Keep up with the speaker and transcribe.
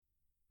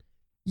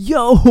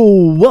Yo,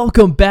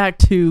 welcome back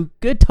to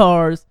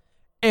Guitars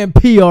and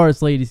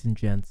PRs, ladies and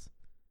gents.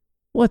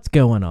 What's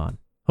going on?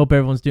 Hope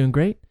everyone's doing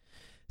great.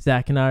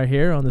 Zach and I are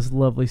here on this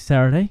lovely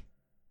Saturday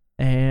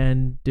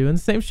and doing the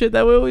same shit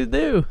that we always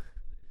do.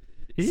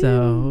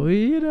 So,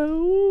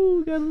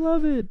 gotta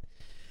love it.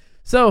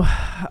 So,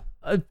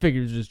 I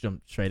figured to just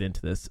jump straight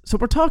into this. So,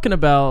 we're talking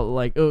about,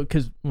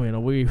 because,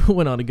 we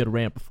went on a good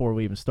rant before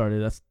we even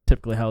started. That's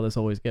typically how this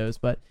always goes.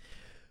 But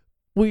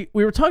we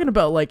were talking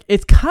about,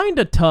 it's kind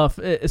of tough,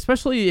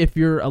 especially if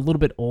you're a little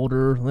bit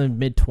older,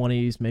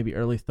 mid-20s, maybe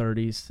early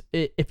 30s.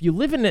 If you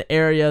live in an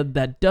area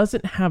that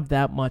doesn't have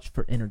that much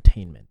for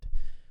entertainment.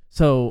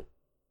 So,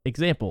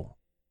 example,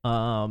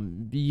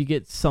 you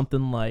get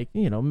something like,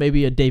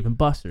 maybe a Dave &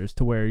 Buster's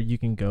to where you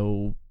can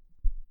go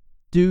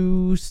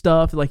do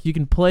stuff, like you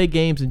can play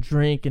games and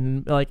drink,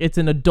 and it's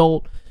an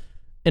adult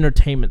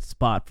entertainment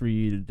spot for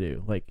you to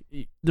do.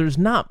 There's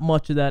not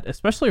much of that,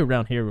 especially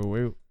around here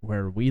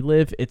where we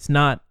live. It's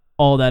not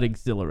all that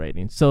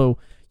exhilarating. So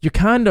you're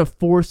kind of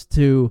forced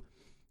to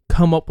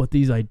come up with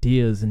these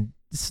ideas and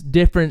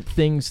different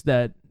things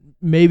that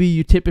maybe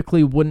you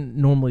typically wouldn't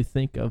normally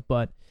think of.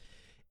 But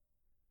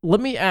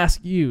let me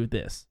ask you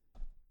this.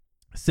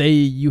 Say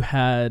you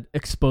had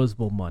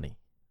exposable money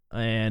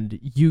and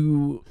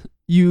you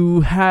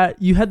had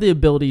the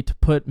ability to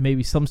put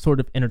maybe some sort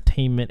of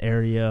entertainment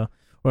area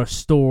or a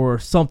store or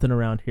something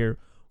around here.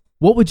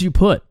 What would you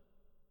put?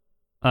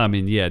 I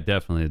mean, yeah,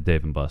 definitely a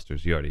Dave &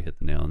 Buster's. You already hit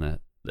the nail on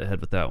the head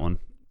with that one,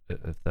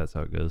 if that's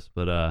how it goes.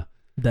 But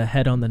the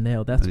head on the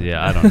nail. That's what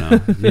I don't know.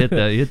 You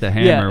hit the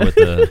hammer with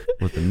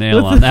the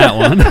nail on that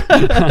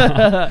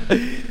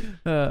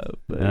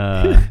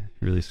one.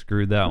 Really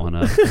screwed that one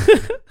up.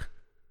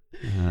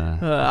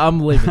 I'm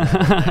leaving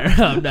that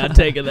there. I'm not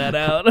taking that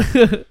out.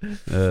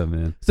 Oh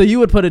man. So you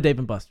would put a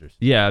Dave & Buster's?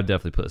 Yeah, I'd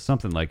definitely put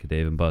something like a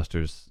Dave &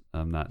 Buster's.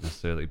 I'm not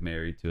necessarily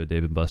married to a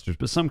Dave & Buster's,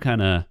 but some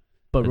kind of...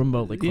 But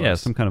remotely close. Yeah,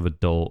 some kind of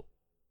adult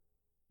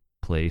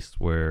place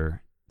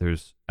where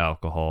there's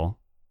alcohol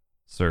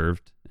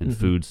served and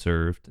food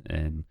served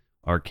and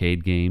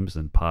arcade games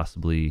and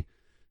possibly,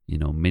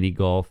 mini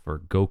golf or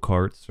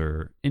go-karts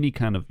or any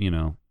kind of,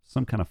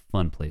 some kind of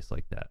fun place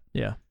like that.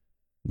 Yeah.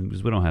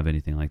 Because we don't have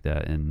anything like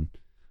that. And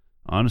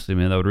honestly,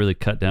 man, that would really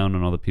cut down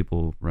on all the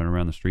people running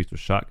around the streets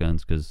with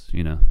shotguns because,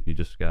 you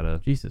just got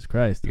to... Jesus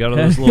Christ. You got all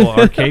those little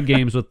arcade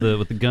games with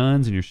the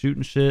guns and you're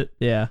shooting shit.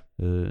 Yeah.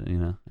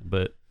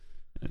 But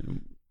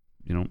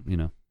you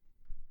don't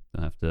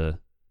have to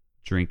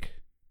drink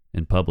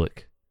in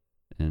public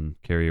and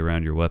carry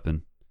around your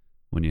weapon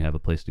when you have a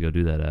place to go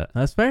do that at.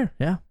 That's fair,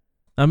 yeah.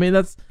 I mean,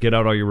 that's... Get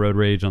out all your road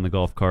rage on the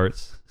golf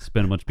carts,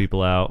 spin a bunch of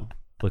people out,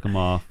 flick them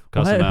off,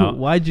 cuss them out.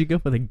 Why'd you go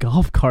for the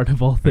golf cart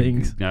of all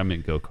things? I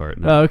meant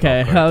go-kart.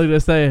 Okay, I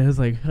was going to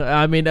say,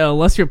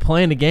 unless you're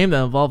playing a game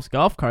that involves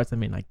golf carts,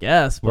 I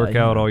guess. Work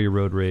out all your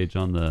road rage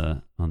on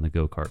the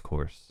go-kart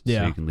course so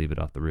yeah. you can leave it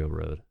off the real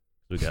road.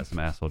 We got some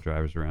asshole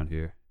drivers around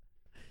here.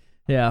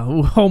 Yeah.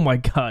 Oh my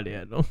God.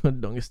 Yeah.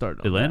 Don't get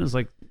started. Atlanta's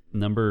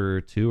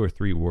number 2 or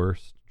 3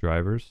 worst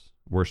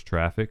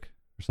traffic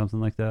or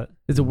something like that.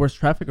 Is it worst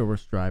traffic or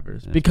worst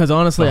drivers? Yeah. Because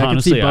honestly, I can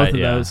see both of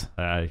those.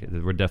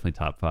 We're definitely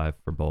top 5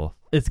 for both.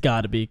 It's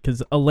got to be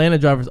because Atlanta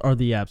drivers are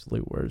the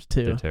absolute worst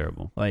too. They're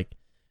terrible.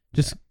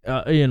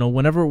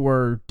 Whenever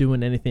we're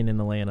doing anything in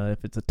Atlanta,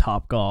 if it's a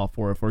Topgolf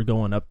or if we're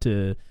going up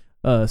to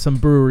some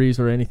breweries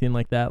or anything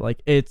like that,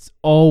 it's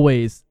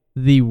always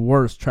the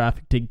worst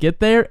traffic to get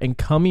there, and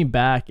coming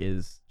back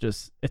is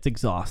just, it's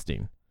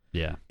exhausting.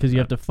 Yeah. Because you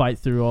have to fight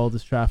through all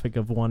this traffic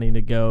of wanting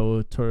to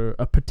go to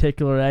a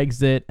particular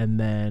exit and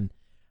then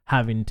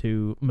having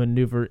to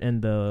maneuver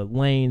in the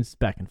lanes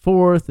back and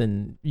forth,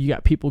 and you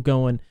got people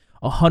going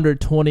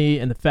 120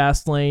 in the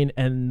fast lane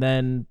and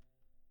then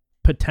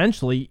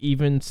potentially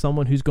even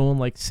someone who's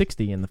going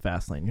 60 in the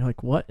fast lane. You're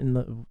like, what in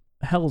the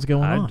hell is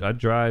going on? I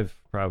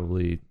drive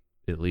probably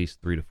at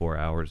least 3 to 4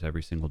 hours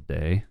every single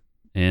day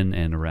in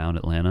and around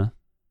Atlanta,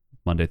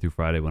 Monday through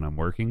Friday when I'm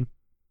working,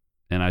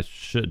 and I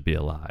should be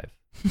alive.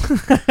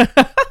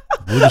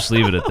 We'll just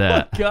leave it at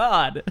that. Oh,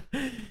 God.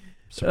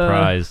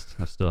 Surprised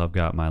I still have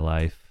got my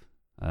life.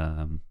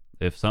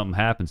 If something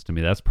happens to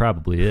me, that's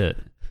probably it.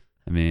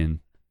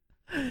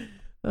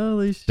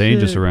 Holy shit.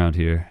 Dangerous around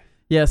here.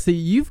 Yeah, see,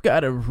 you've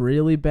got it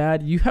really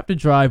bad. You have to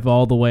drive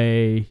all the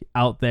way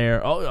out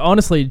there. Oh,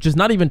 honestly, just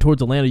not even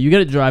towards Atlanta. You got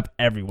to drive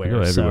everywhere. I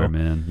go everywhere,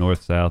 man.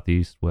 North, south,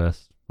 east,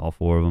 west, all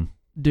 4 of them.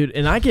 Dude,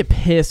 and I get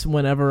pissed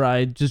whenever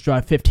I just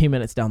drive 15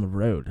 minutes down the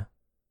road.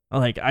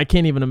 I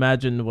can't even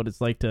imagine what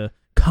it's like to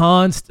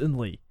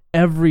constantly,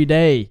 every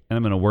day. And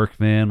I'm in a work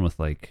van with,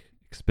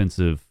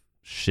 expensive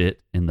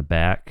shit in the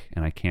back,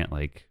 and I can't,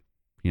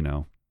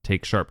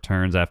 take sharp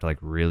turns. I have to,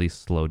 really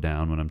slow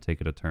down when I'm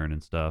taking a turn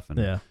and stuff. And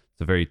yeah.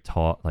 It's a very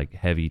tall,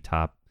 heavy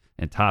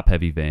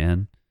top-heavy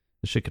van.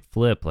 The shit could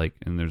flip,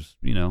 and there's,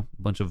 a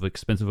bunch of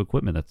expensive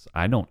equipment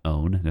I don't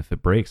own, and if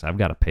it breaks, I've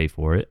got to pay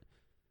for it.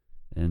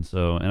 And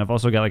I've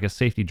also got a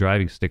safety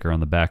driving sticker on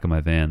the back of my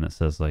van that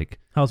says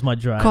how's my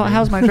driving?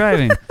 How's my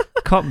driving?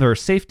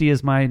 Safety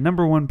is my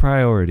number 1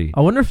 priority.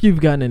 I wonder if you've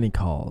gotten any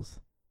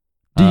calls.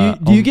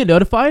 Do you get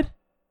notified?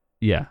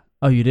 Yeah.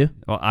 Oh, you do?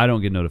 Well, I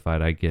don't get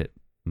notified.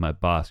 My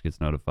boss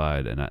gets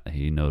notified, and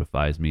he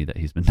notifies me that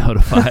he's been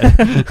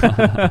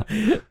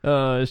notified.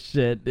 Oh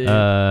shit, dude.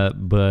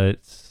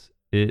 But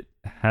it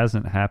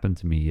hasn't happened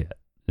to me yet.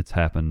 It's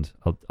happened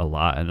a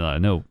lot, and I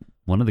know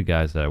one of the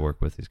guys that I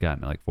work with, he's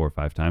gotten it like 4 or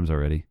 5 times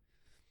already.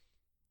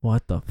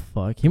 What the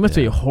fuck? He must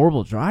be a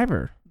horrible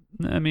driver.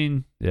 I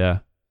mean, yeah.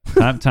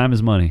 Time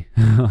is money.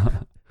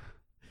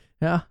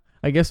 Yeah.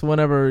 I guess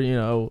whenever,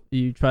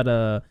 you try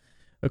to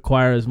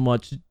acquire as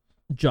much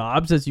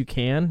jobs as you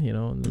can,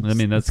 I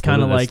mean, that's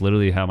kind of like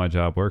literally how my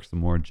job works. The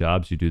more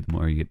jobs you do, the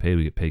more you get paid.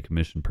 We get paid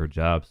commission per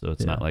job. So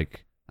it's not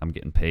like I'm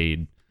getting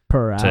paid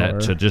per hour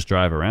to just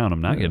drive around.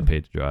 I'm not getting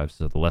paid to drive.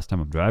 So the less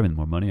time I'm driving, the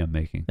more money I'm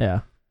making.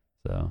 Yeah.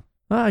 So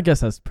I guess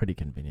that's pretty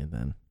convenient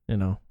then,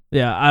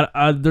 Yeah,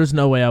 I there's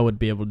no way I would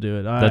be able to do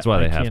it. That's why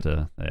they have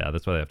to. Yeah,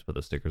 that's why they have to put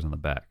those stickers on the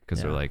back,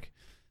 because they're like,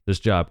 this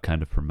job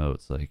kind of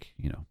promotes like,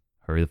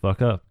 hurry the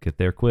fuck up, get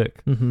there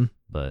quick. Mm-hmm.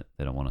 But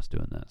they don't want us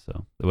doing that.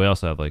 So we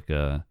also have like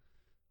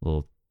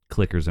little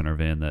clickers in our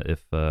van that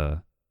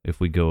if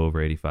we go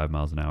over 85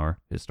 miles an hour,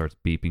 it starts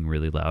beeping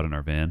really loud in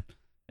our van,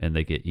 and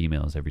they get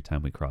emails every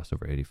time we cross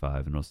over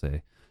 85, and it'll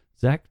say,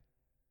 Zach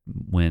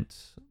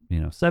went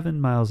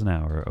 7 miles an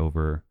hour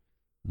over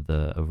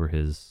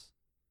his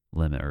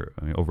limit, or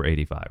over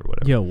 85 or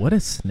whatever. Yo, what a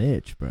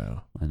snitch,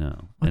 bro. I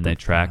know. And they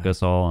track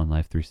us all on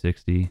Life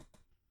 360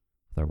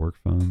 with our work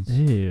phones.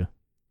 Ew.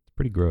 It's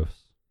pretty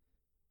gross.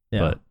 Yeah.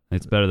 But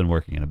it's better than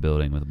working in a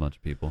building with a bunch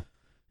of people.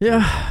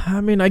 Yeah,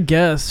 I mean, I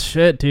guess.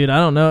 Shit, dude, I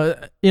don't know.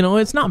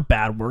 It's not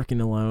bad working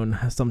alone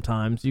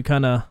sometimes. You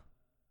kind of,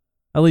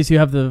 at least you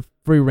have the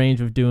free range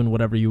of doing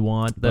whatever you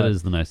want. That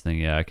is the nice thing.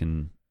 Yeah, I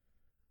can,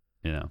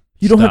 you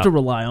don't have to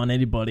rely on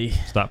anybody.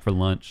 Stop for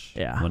lunch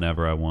Yeah.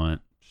 whenever I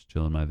want. Just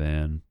chill in my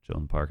van, chill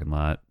in the parking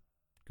lot,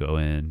 go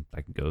in.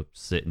 I can go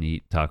sit and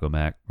eat Taco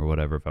Mac or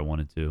whatever if I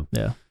wanted to.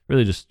 Yeah.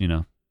 Really just,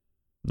 I'm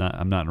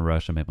not in a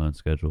rush. I make my own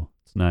schedule.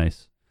 It's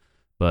nice.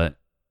 But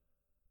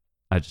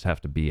I just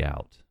have to be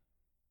out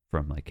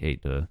from like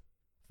 8 to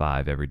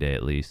 5 every day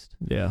at least.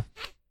 Yeah.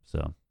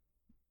 So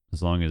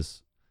as long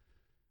as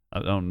I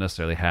don't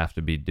necessarily have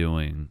to be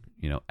doing,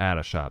 at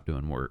a shop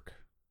doing work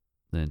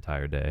the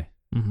entire day,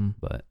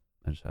 but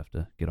I just have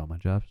to get all my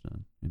jobs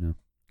done, You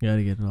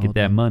gotta get it all get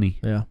that done. money.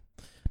 Yeah.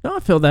 No, I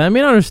feel that. I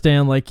mean, I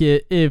understand. Like,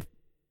 if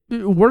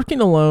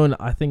working alone,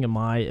 I think, in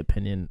my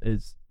opinion,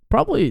 is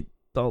probably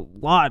a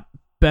lot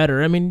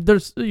better. I mean,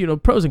 there's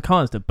pros and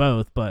cons to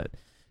both, but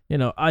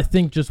I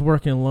think just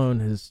working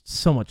alone is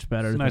so much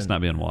better. It's nice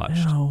not being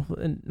watched.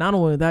 And not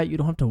only that, you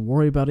don't have to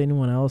worry about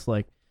anyone else.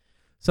 Like,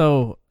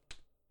 so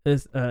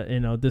this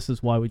this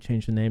is why we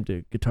changed the name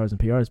to Guitars and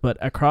PRs. But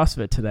at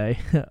CrossFit today,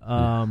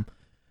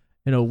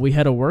 we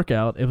had a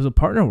workout. It was a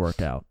partner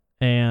workout,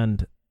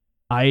 and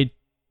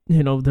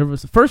there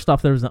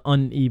was an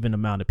uneven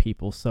amount of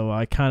people, so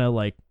I kind of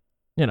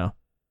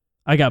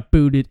I got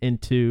booted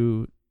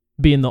into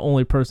being the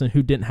only person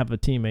who didn't have a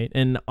teammate,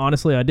 and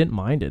honestly, I didn't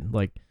mind it,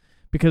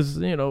 because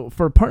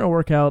for a partner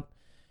workout,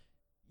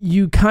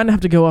 you kind of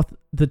have to go off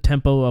the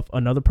tempo of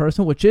another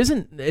person, which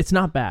it's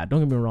not bad. Don't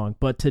get me wrong,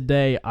 but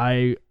today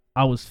I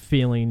was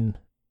feeling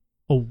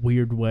a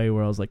weird way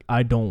where I was like,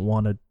 I don't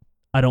want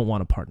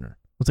a partner.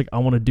 It's like I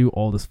want to do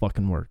all this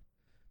fucking work,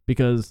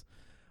 because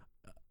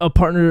a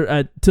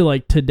partner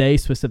today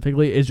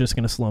specifically is just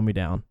gonna slow me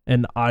down,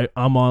 and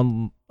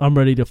I'm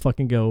ready to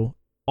fucking go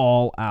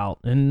all out.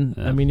 And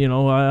I mean,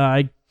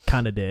 I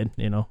kind of did,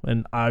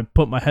 and I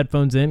put my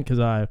headphones in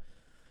because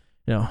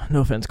no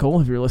offense, Cole,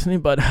 if you're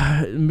listening, but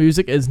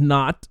music is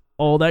not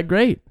all that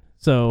great.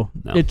 So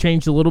It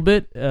changed a little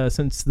bit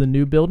since the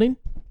new building,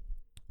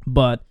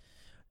 but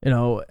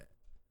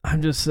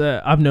I'm just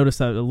I've noticed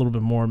that a little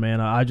bit more,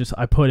 man.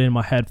 I put in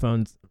my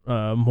headphones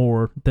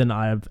more than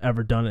I've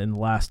ever done it in the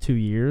last 2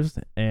 years,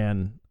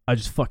 and I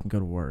just fucking go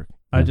to work.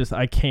 Yeah. I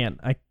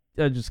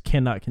just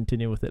cannot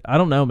continue with it. I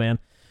don't know, man.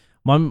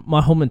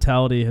 My whole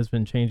mentality has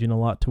been changing a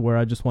lot to where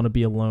I just want to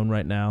be alone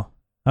right now.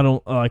 I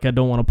don't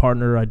want a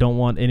partner. I don't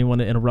want anyone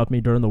to interrupt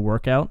me during the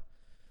workout.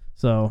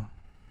 So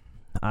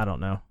I don't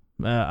know.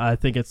 I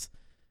think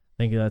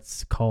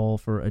that's call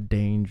for a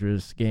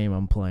dangerous game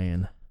I'm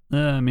playing.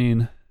 I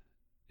mean,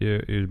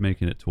 you're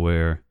making it to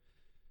where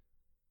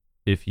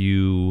if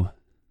you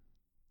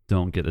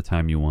don't get the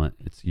time you want,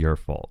 it's your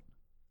fault.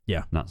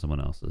 Yeah. Not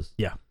someone else's.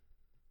 Yeah.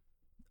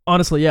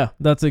 Honestly, yeah,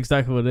 that's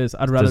exactly what it is.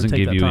 I'd rather take that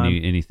time. Doesn't give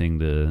you anything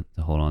to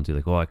hold on to.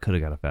 Like, I could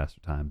have got a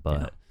faster time,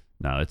 but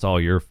no, it's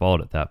all your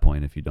fault at that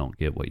point if you don't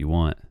get what you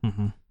want.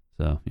 Mm-hmm.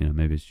 So,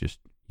 maybe it's just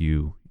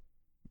you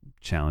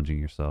challenging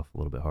yourself a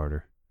little bit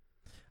harder.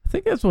 I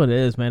think that's what it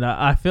is, man.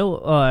 I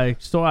feel I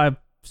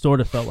sort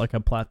of felt like I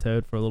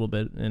plateaued for a little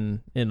bit,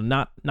 and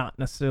not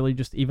necessarily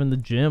just even the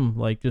gym,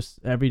 like just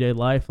everyday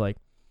life. Like,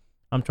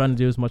 I'm trying to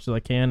do as much as I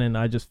can, and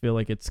I just feel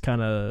like it's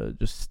kind of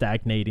just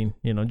stagnating,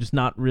 just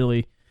not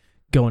really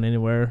going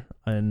anywhere.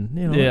 And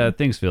yeah,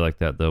 things feel like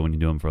that though when you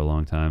do them for a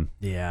long time.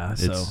 Yeah,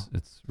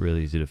 it's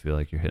really easy to feel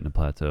like you're hitting a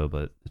plateau,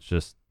 but it's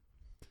just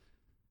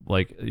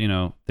like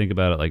think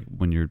about it like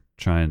when you're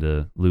trying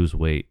to lose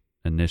weight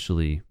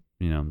initially,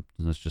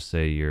 let's just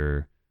say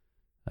you're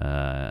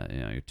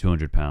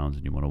 200 pounds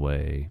and you want to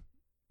weigh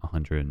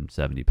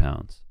 170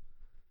 pounds.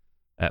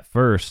 At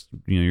first,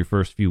 your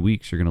first few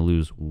weeks, you're going to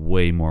lose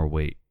way more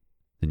weight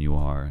than you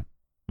are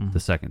the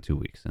second 2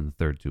 weeks and the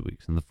third 2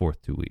 weeks and the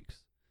fourth 2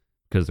 weeks,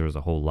 because there was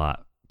a whole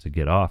lot to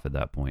get off at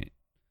that point.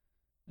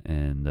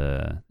 And,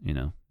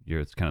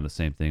 it's kind of the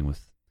same thing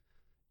with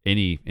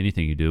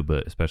anything you do,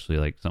 but especially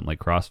like something like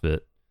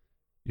CrossFit.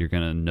 You're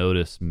going to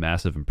notice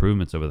massive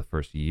improvements over the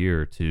first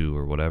year or two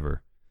or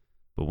whatever.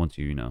 But once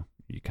you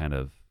kind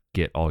of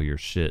get all your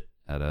shit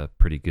at a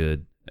pretty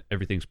good,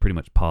 everything's pretty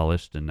much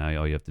polished, and now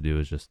all you have to do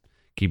is just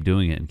keep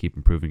doing it and keep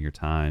improving your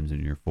times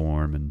and your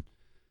form and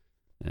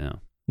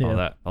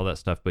all that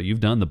stuff. But you've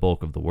done the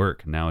bulk of the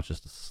work, and now it's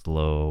just a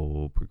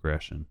slow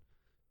progression.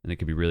 And it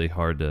could be really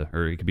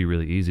it could be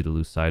really easy to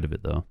lose sight of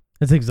it, though.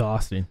 It's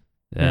exhausting.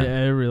 Yeah.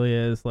 It really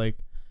is. Like,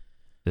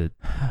 it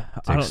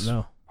I don't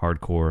know.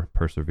 Hardcore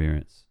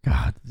perseverance.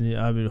 God,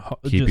 yeah, I mean,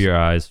 keep your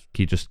eyes.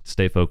 Just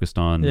stay focused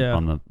on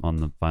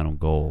the final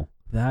goal.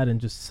 That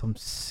and just some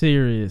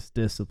serious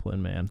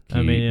discipline, man.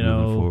 Keep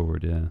moving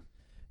forward.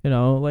 Yeah.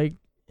 Like,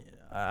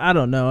 I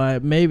don't know.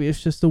 Maybe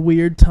it's just a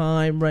weird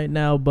time right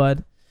now, but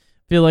I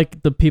feel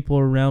like the people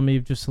around me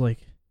just like,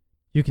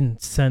 you can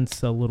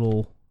sense a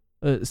little,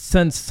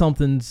 sense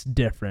something's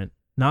different.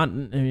 Not,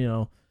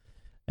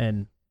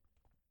 and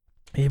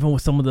even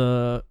with some of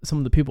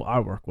the people I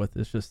work with,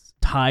 it's just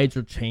tides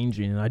are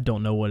changing, and I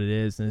don't know what it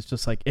is, and it's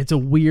just like it's a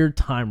weird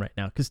time right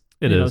now because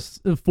it is.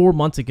 4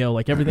 months ago,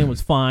 like everything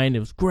was fine, it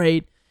was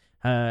great,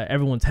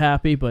 everyone's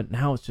happy, but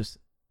now it's just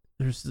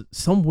there's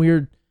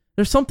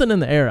something in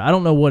the air. I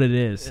don't know what it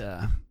is.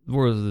 Yeah,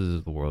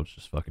 the world's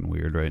just fucking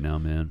weird right now,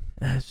 man.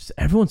 It's just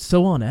everyone's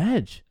so on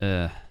edge.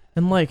 Yeah.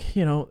 And like,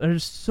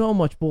 there's so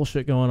much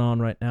bullshit going on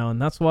right now,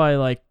 and that's why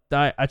like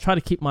I try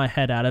to keep my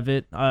head out of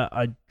it.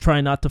 I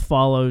try not to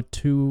follow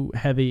too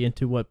heavy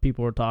into what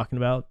people are talking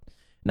about.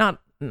 Not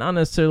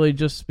necessarily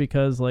just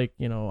because like,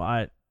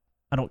 I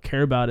don't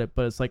care about it,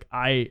 but it's like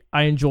I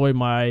enjoy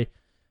my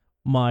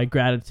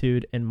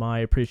gratitude and my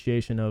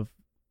appreciation of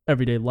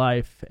everyday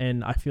life,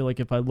 and I feel like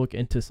if I look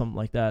into something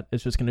like that,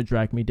 it's just going to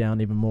drag me down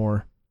even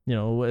more,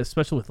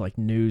 especially with like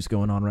news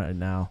going on right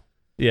now.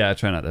 Yeah, I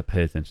try not to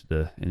pay attention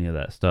to any of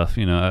that stuff.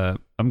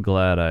 I'm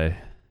glad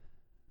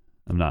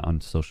I'm not on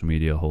social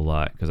media a whole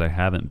lot, because I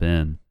haven't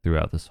been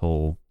throughout this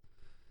whole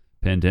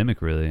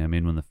pandemic, really. I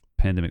mean, when the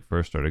pandemic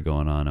first started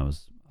going on, I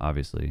was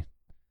obviously,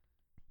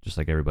 just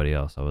like everybody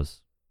else, I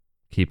was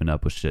keeping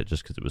up with shit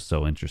just because it was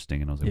so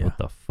interesting, and I was like, what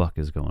the fuck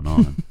is going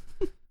on?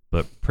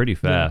 But pretty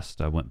fast,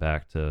 I went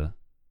back to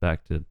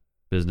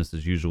business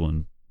as usual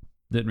and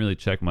didn't really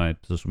check my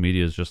social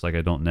medias just like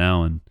I don't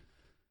now, and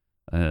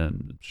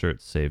I'm sure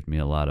it saved me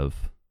a lot of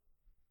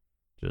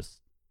just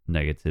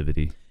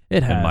negativity.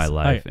 It has. In my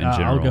life in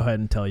general. I'll go ahead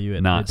and tell you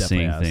it. Not it definitely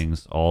seeing has.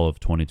 things all of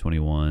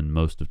 2021,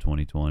 most of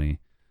 2020. I'm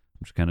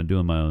just kind of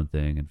doing my own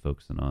thing and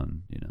focusing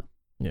on,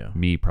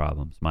 me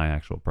problems, my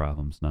actual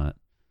problems, not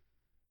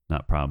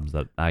problems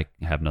that I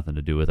have nothing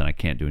to do with and I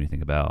can't do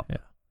anything about. Yeah.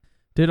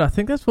 Dude, I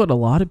think that's what a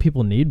lot of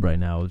people need right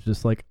now is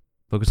just like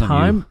focus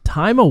on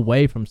time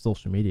away from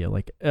social media,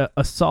 like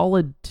a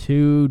solid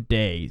 2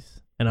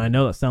 days. And I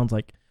know that sounds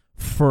like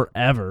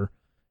forever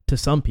to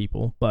some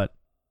people, but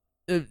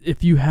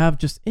if you have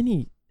just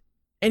any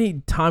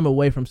time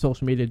away from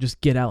social media, just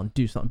get out and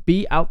do something.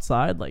 Be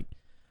outside. Like,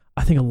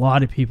 I think a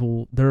lot of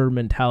people, their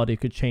mentality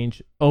could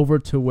change over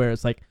to where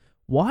it's like,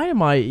 why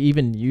am I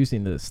even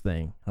using this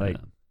thing? Like,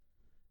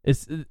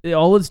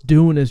 all it's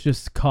doing is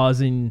just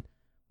causing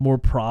more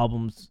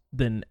problems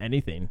than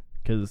anything.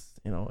 Because,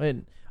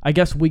 and I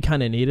guess we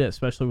kind of need it,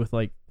 especially with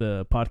like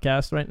the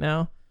podcast right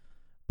now.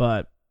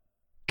 But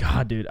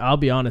God, dude, I'll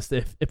be honest.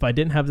 If I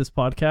didn't have this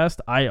podcast,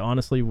 I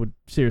honestly would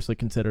seriously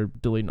consider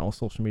deleting all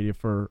social media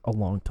for a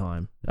long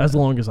time, as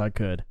long as I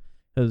could,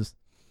 because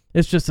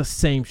it's just the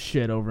same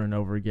shit over and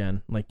over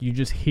again. Like, you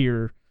just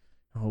hear,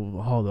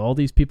 all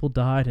these people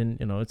died, and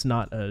it's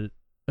not a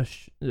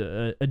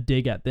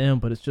dig at them,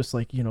 but it's just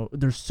like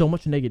there's so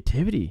much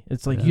negativity.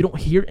 It's like you don't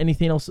hear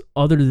anything else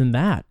other than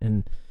that,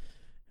 and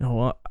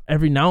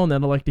every now and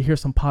then I like to hear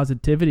some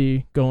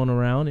positivity going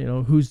around.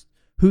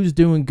 Who's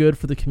doing good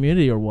for the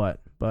community or what.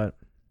 But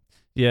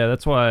yeah,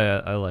 that's why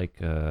I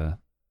like I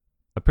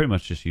pretty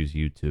much just use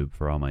YouTube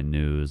for all my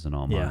news and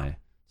all my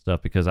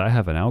stuff, because I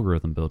have an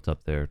algorithm built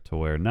up there to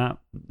where not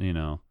when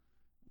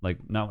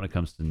it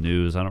comes to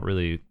news, I don't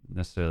really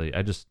necessarily,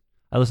 I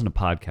listen to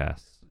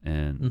podcasts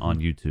and on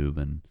YouTube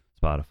and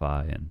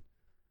Spotify,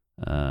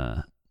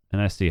 and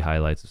I see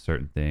highlights of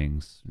certain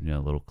things,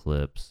 little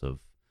clips of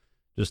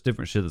just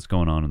different shit that's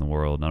going on in the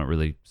world. And I don't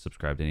really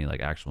subscribe to any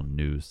like actual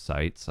news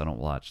sites. I don't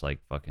watch like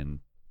fucking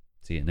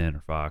CNN or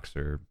Fox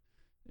or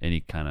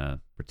any kind of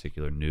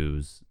particular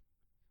news,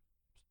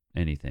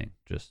 anything.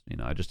 Just,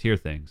 I just hear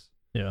things.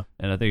 Yeah.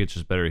 And I think it's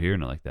just better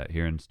hearing it like that,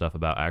 hearing stuff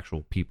about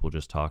actual people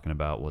just talking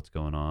about what's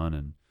going on,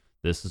 and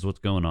this is what's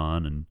going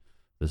on, and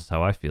this is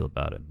how I feel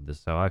about it, and this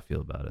is how I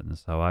feel about it, and this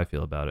is how I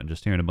feel about it, and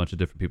just hearing a bunch of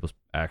different people's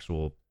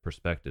actual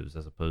perspectives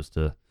as opposed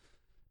to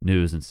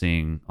news and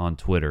seeing on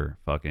Twitter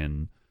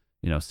fucking,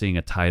 seeing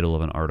a title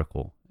of an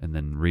article and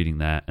then reading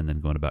that and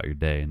then going about your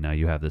day. And now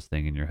you have this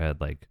thing in your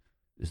head like,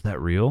 is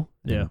that real?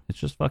 Yeah. And it's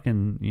just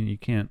fucking, you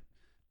can't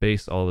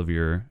base all of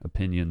your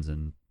opinions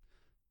and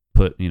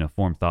put,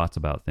 form thoughts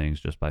about things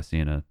just by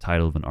seeing a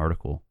title of an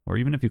article. Or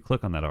even if you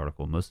click on that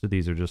article, most of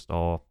these are just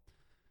all,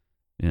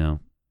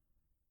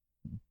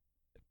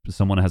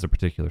 someone has a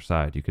particular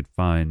side. You could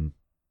find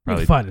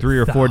probably find 3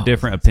 or 4 different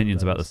thousands of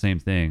opinions about the those. same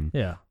thing,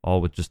 Yeah.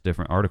 all with just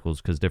different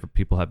articles, because different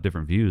people have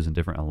different views and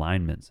different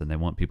alignments, and they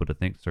want people to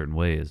think certain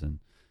ways. And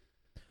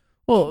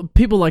Well,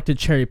 people like to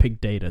cherry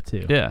pick data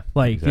too. yeah,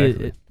 Like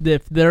exactly.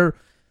 if they're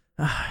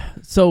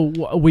so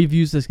we've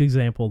used this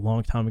example a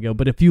long time ago,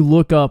 but if you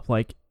look up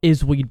like,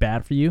 is weed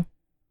bad for you?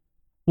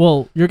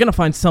 Well, you're gonna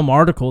find some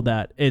article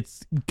that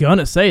it's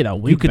gonna say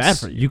that weed's bad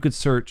for you. You could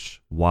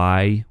search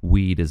why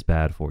weed is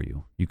bad for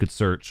you. You could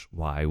search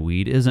why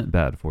weed isn't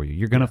bad for you.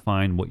 You're gonna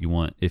find what you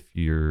want if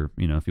you're,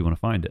 if you want to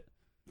find it.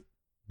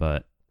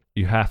 But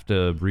you have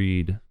to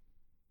read,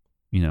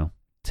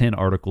 10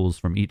 articles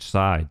from each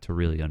side to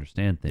really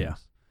understand things. Yeah.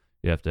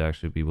 You have to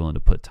actually be willing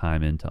to put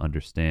time in to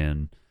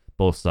understand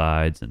both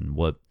sides and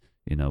what,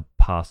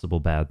 possible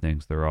bad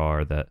things there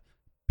are that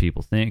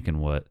people think and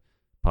what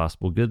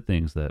possible good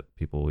things that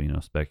people,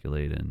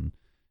 speculate. And,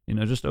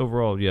 just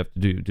overall, you have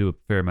to do a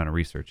fair amount of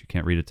research. You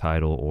can't read a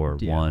title or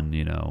one,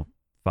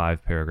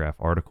 5-paragraph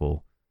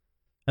article.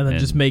 and then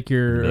just and make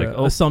your be like,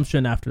 oh.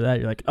 assumption after that.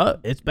 You're like, oh,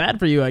 it's bad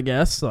for you, I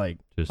guess. Like,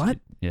 Just, what?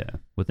 Yeah,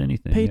 with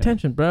anything. Pay yeah.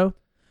 attention, bro.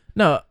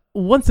 No,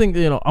 one thing,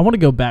 I want to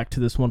go back to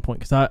this one point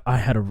because I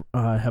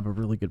have a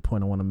really good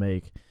point I want to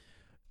make.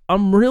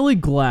 I'm really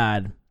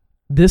glad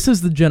this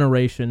is the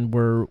generation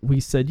where we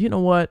said, you know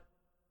what?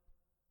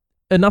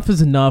 Enough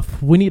is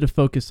enough. We need to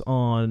focus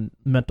on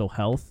mental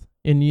health.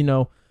 And,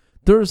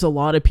 there's a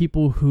lot of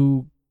people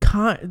who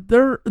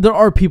there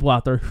are people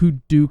out there who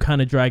do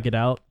kind of drag it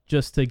out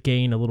just to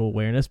gain a little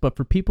awareness. But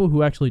for people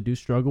who actually do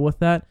struggle with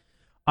that,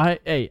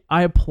 I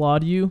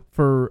applaud you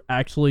for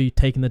actually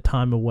taking the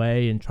time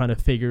away and trying to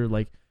figure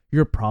like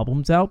your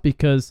problems out,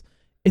 because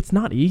it's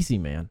not easy,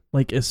 man.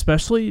 Like,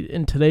 especially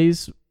in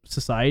today's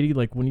society,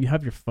 like when you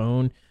have your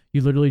phone,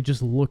 you literally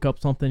just look up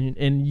something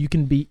and you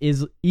can be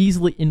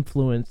easily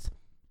influenced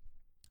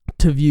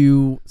to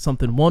view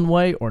something one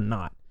way or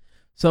not.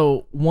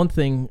 So one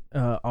thing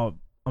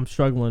I'm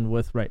struggling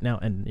with right now,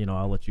 and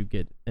I'll let you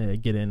get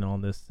in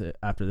on this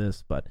after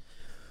this, but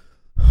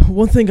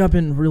one thing I've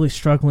been really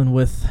struggling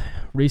with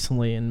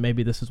recently, and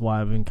maybe this is why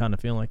I've been kind of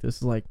feeling like this,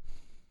 is like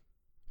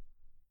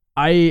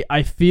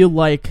I feel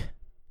like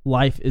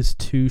life is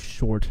too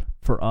short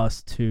for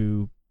us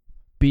to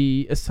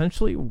be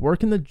essentially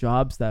working the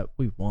jobs that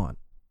we want,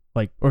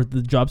 like, or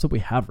the jobs that we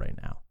have right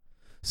now.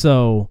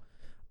 So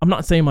I'm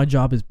not saying my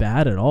job is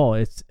bad at all.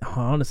 It's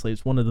honestly,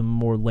 it's one of the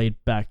more laid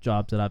back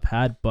jobs that I've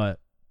had, but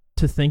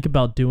to think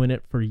about doing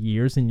it for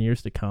years and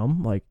years to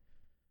come, like,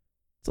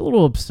 it's a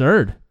little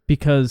absurd,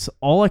 because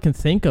all I can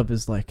think of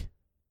is like,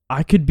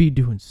 I could be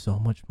doing so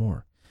much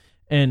more.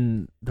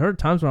 And there are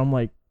times where I'm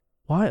like,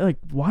 why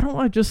don't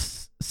I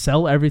just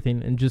sell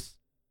everything and just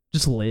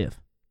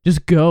live?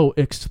 Just go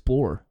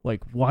explore.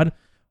 Like,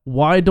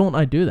 why don't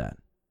I do that?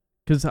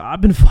 Because I've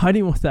been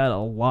fighting with that a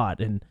lot,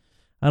 and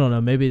I don't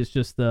know, maybe it's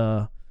just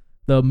the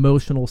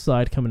emotional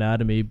side coming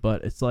out of me,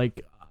 but it's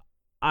like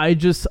I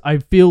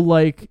feel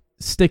like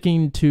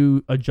sticking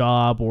to a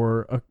job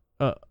or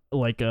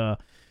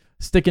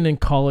sticking in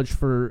college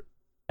for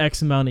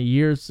X amount of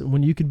years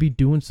when you could be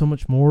doing so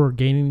much more or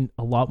gaining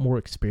a lot more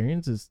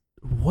experience is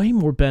way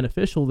more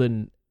beneficial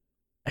than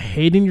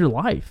hating your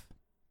life.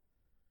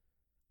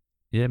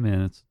 Yeah,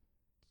 man,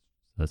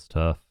 that's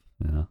tough.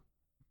 Yeah,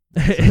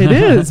 it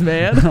is,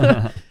 man.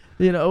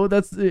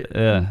 That's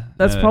yeah.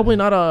 probably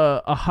not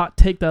a hot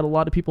take that a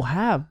lot of people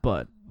have,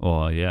 but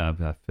Well, yeah,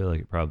 I feel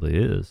like it probably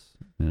is.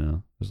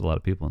 There's a lot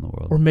of people in the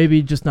world, or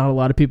maybe just not a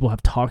lot of people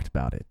have talked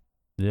about it.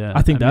 yeah,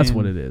 I think that's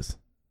what it is.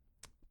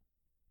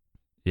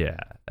 Yeah,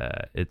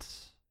 it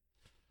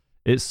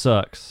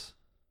sucks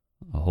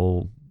a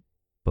whole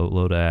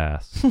boatload of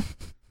ass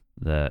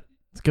that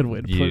It's a good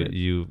way to put it.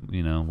 you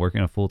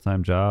working a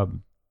full-time job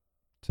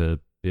to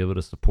be able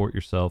to support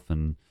yourself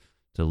and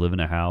to live in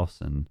a house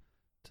and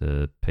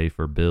to pay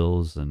for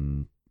bills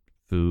and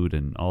food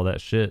and all that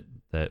shit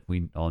that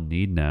we all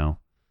need now.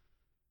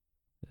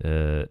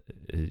 That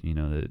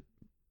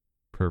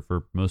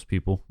for most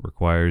people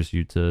requires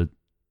you to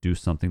do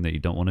something that you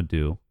don't want to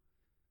do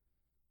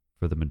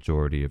for the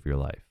majority of your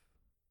life.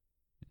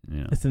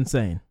 It's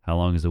insane. How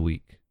long is a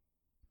week?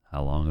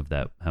 How long of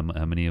that? How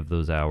many of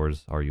those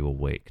hours are you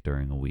awake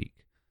during a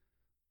week?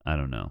 I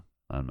don't know.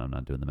 I'm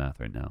not doing the math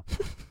right now.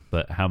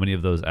 But how many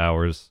of those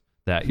hours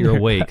that you're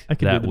awake I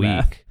can do that the week?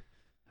 math.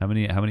 How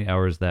many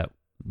hours that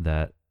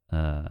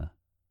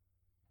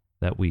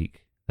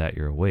week that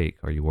you're awake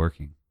are you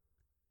working?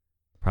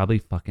 Probably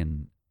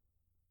fucking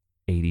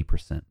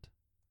 80%.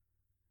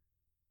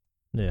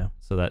 Yeah.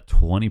 So that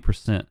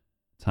 20%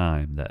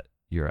 time that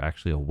you're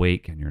actually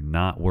awake and you're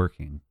not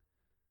working,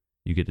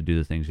 you get to do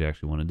the things you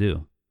actually want to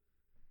do.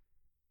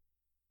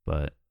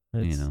 But,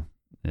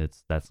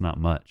 that's not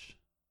much.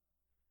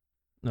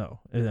 No,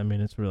 I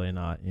mean, it's really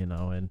not,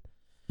 and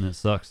it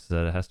sucks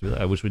that it has to be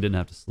I wish we didn't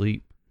have to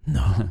sleep.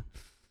 No.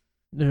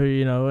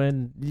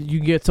 And you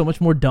can get so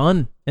much more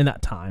done in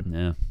that time.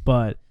 Yeah.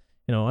 But,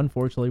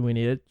 unfortunately we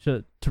need it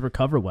to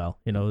recover well,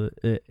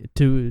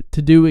 to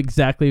do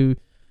exactly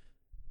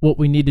what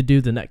we need to do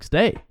the next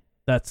day.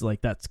 That's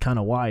kind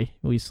of why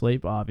we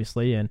sleep,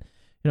 obviously. And,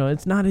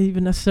 it's not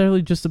even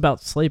necessarily just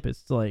about sleep.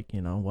 It's like,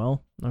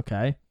 well,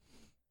 okay.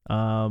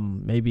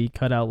 Maybe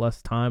cut out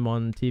less time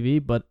on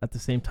TV, but at the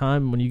same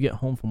time, when you get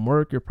home from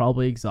work, you're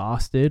probably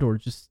exhausted or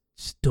just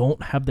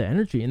don't have the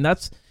energy. And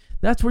that's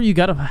where you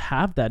got to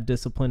have that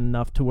discipline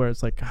enough to where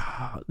it's like,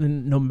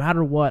 no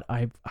matter what,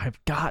 I've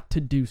got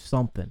to do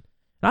something.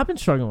 And I've been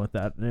struggling with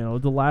that.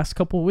 The last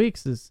couple of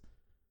weeks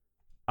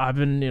I've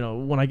been,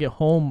 when I get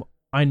home,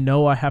 I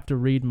know I have to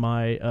read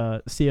my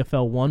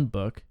CFL 1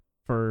 book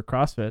for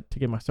CrossFit to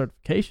get my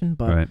certification,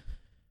 but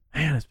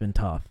man, it's been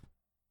tough.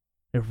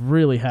 It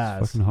really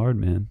has. It's fucking hard,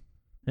 man.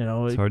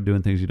 It's hard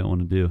doing things you don't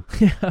want to do.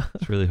 Yeah.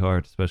 It's really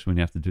hard, especially when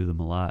you have to do them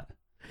a lot.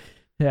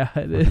 Yeah,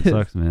 it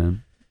sucks,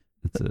 man.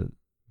 It's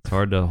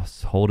hard to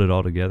hold it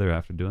all together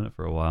after doing it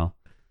for a while.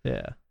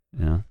 Yeah.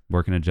 Yeah.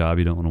 Working a job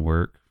you don't want to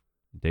work.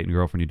 Dating a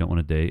girlfriend you don't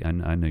want to date. I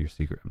know your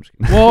secret. I'm just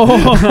kidding. Whoa!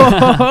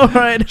 All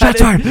right.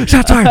 Shots fired!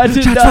 Shots fired! I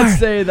did not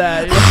say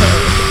that.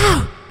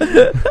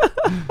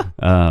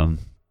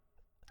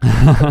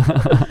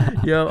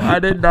 Yo, I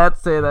did not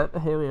say that.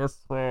 Haley, I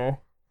swear.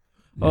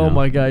 Oh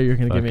my God, you're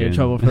going to get me in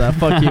trouble for that.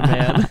 Fuck you,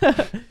 man.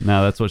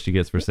 No, that's what she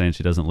gets for saying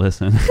she doesn't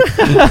listen.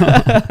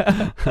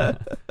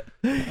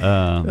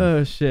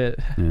 Oh, shit.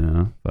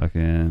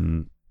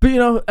 Fucking...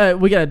 But,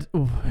 we got...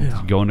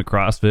 Going to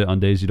CrossFit on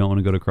days you don't want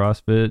to go to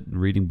CrossFit,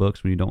 reading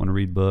books when you don't want to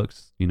read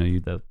books.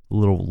 That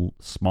little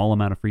small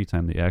amount of free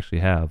time that you actually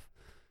have,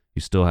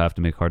 you still have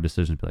to make hard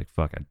decisions. Be like,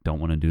 fuck, I don't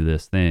want to do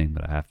this thing,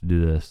 but I have to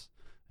do this.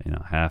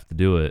 I have to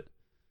do it.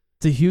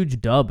 It's a huge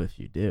dub if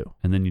you do.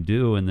 And then you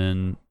do, and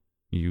then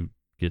you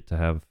get to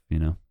have,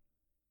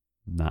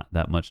 not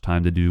that much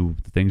time to do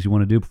the things you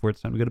want to do before it's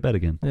time to go to bed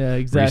again. Yeah,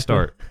 exactly.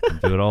 Restart.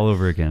 Do it all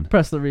over again.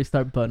 Press the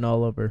restart button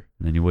all over.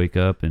 And then you wake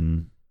up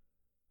and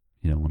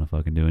you don't want to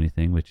fucking do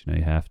anything, but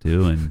you have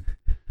to. And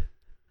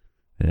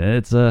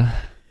it's a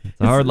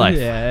hard life.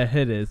 Yeah,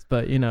 it is.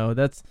 But,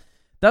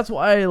 that's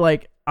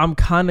why, I'm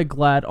kind of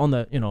glad on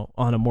the,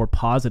 on a more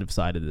positive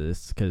side of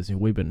this, because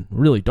we've been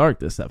really dark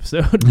this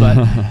episode.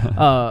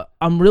 But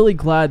I'm really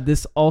glad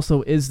this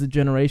also is the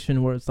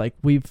generation where it's like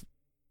we've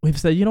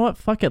said, you know what,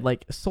 fuck it,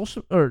 not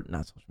social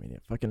media,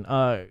 fucking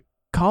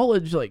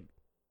college,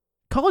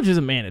 college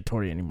isn't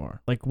mandatory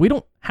anymore. We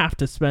don't have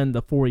to spend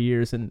the 4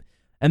 years and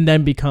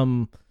then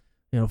become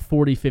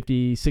 $40,000,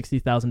 $50,000,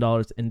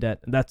 $60,000 in debt.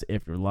 And that's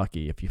if you're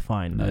lucky, if you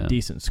find a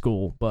decent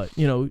school. But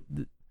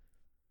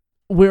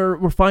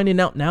we're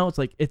finding out now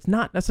it's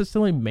not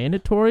necessarily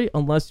mandatory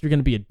unless you're going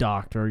to be a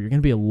doctor, you're going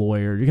to be a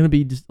lawyer, you're going to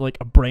be just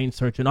a brain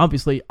surgeon.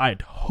 Obviously,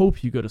 I'd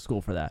hope you go to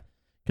school for that,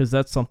 because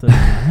that's something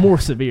more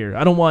severe.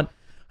 I don't want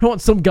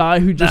some guy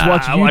who just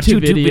watches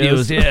YouTube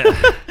videos. Yeah.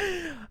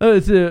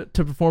 to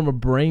perform a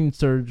brain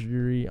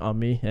surgery on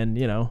me, and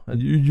you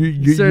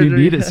need it, sir. You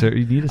need a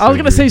surgery. I was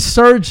gonna say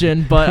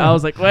surgeon, but I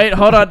was like, wait,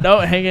 hold on, no,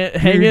 hang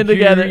in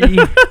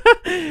together.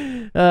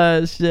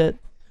 Shit.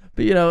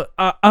 But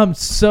I'm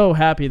so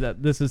happy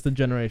that this is the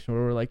generation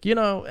where we're like, you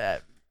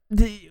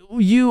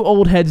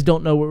old heads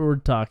don't know what we're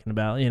talking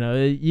about.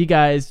 You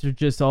guys are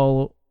just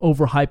all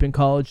overhyping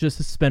college just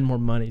to spend more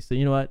money. So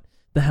you know what?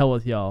 The hell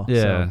with y'all.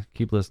 Yeah, so.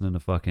 Keep listening to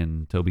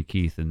fucking Toby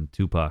Keith and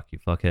Tupac, you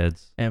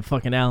fuckheads. And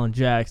fucking Alan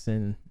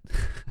Jackson.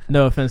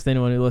 No offense to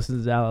anyone who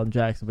listens to Alan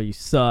Jackson, but you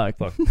suck.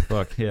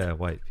 Fuck yeah,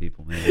 white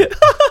people, man.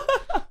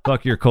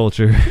 Fuck your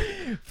culture.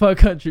 Fuck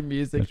country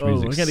music.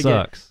 Music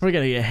sucks. We're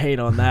gonna get hate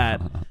on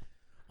that.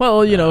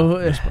 Well,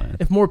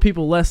 if more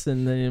people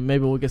listen, then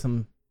maybe we'll get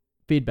some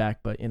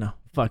feedback. But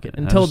fuck it.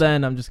 Until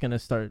then, I'm just gonna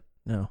start,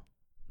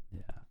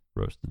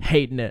 roasting,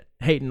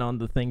 hating on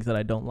the things that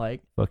I don't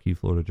like. Fuck you,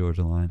 Florida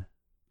Georgia Line.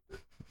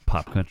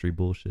 Pop country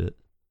bullshit.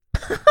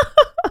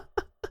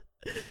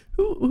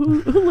 Who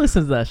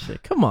listens to that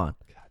shit? Come on.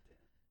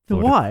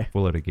 Why?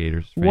 Florida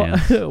Gators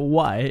fans.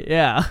 Why?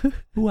 Yeah.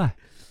 Why?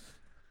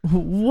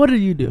 What do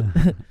you do?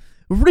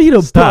 Read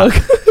a Stop.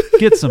 book.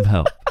 Get some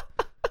help.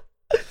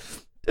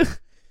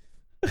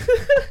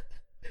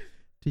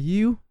 Do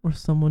you or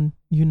someone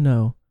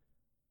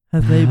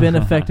have they been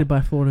affected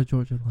by Florida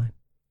Georgia Line?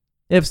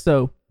 If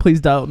so,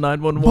 please dial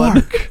 911.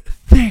 Mark,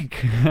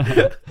 think.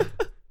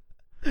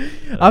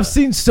 I've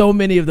seen so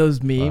many of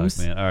those memes.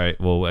 Fuck, man. All right,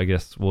 well, I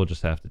guess we'll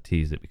just have to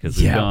tease it because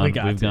we've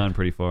gone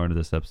pretty far into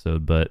this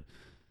episode, but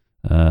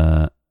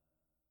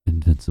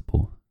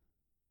Invincible.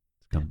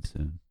 It's coming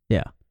soon.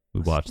 Yeah.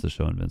 We watched the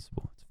show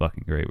Invincible. It's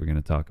fucking great. We're going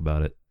to talk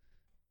about it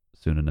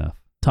soon enough.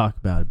 Talk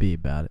about it, be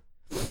about it.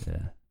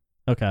 Yeah.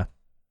 Okay.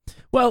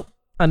 Well,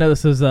 I know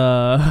this is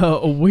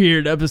a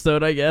weird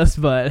episode, I guess,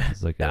 but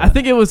I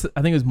think it was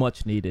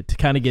much needed to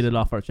kind of get it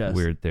off our chest.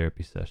 Weird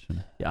therapy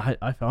session. Yeah,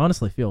 I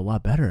honestly feel a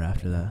lot better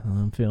after that.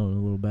 I'm feeling a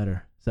little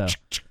better. So,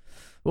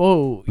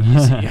 Whoa,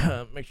 easy.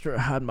 Make sure I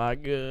hide my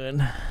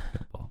gun.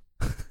 Football.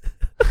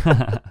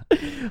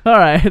 All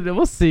right,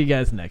 we'll see you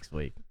guys next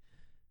week.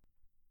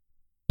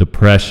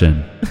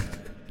 Depression.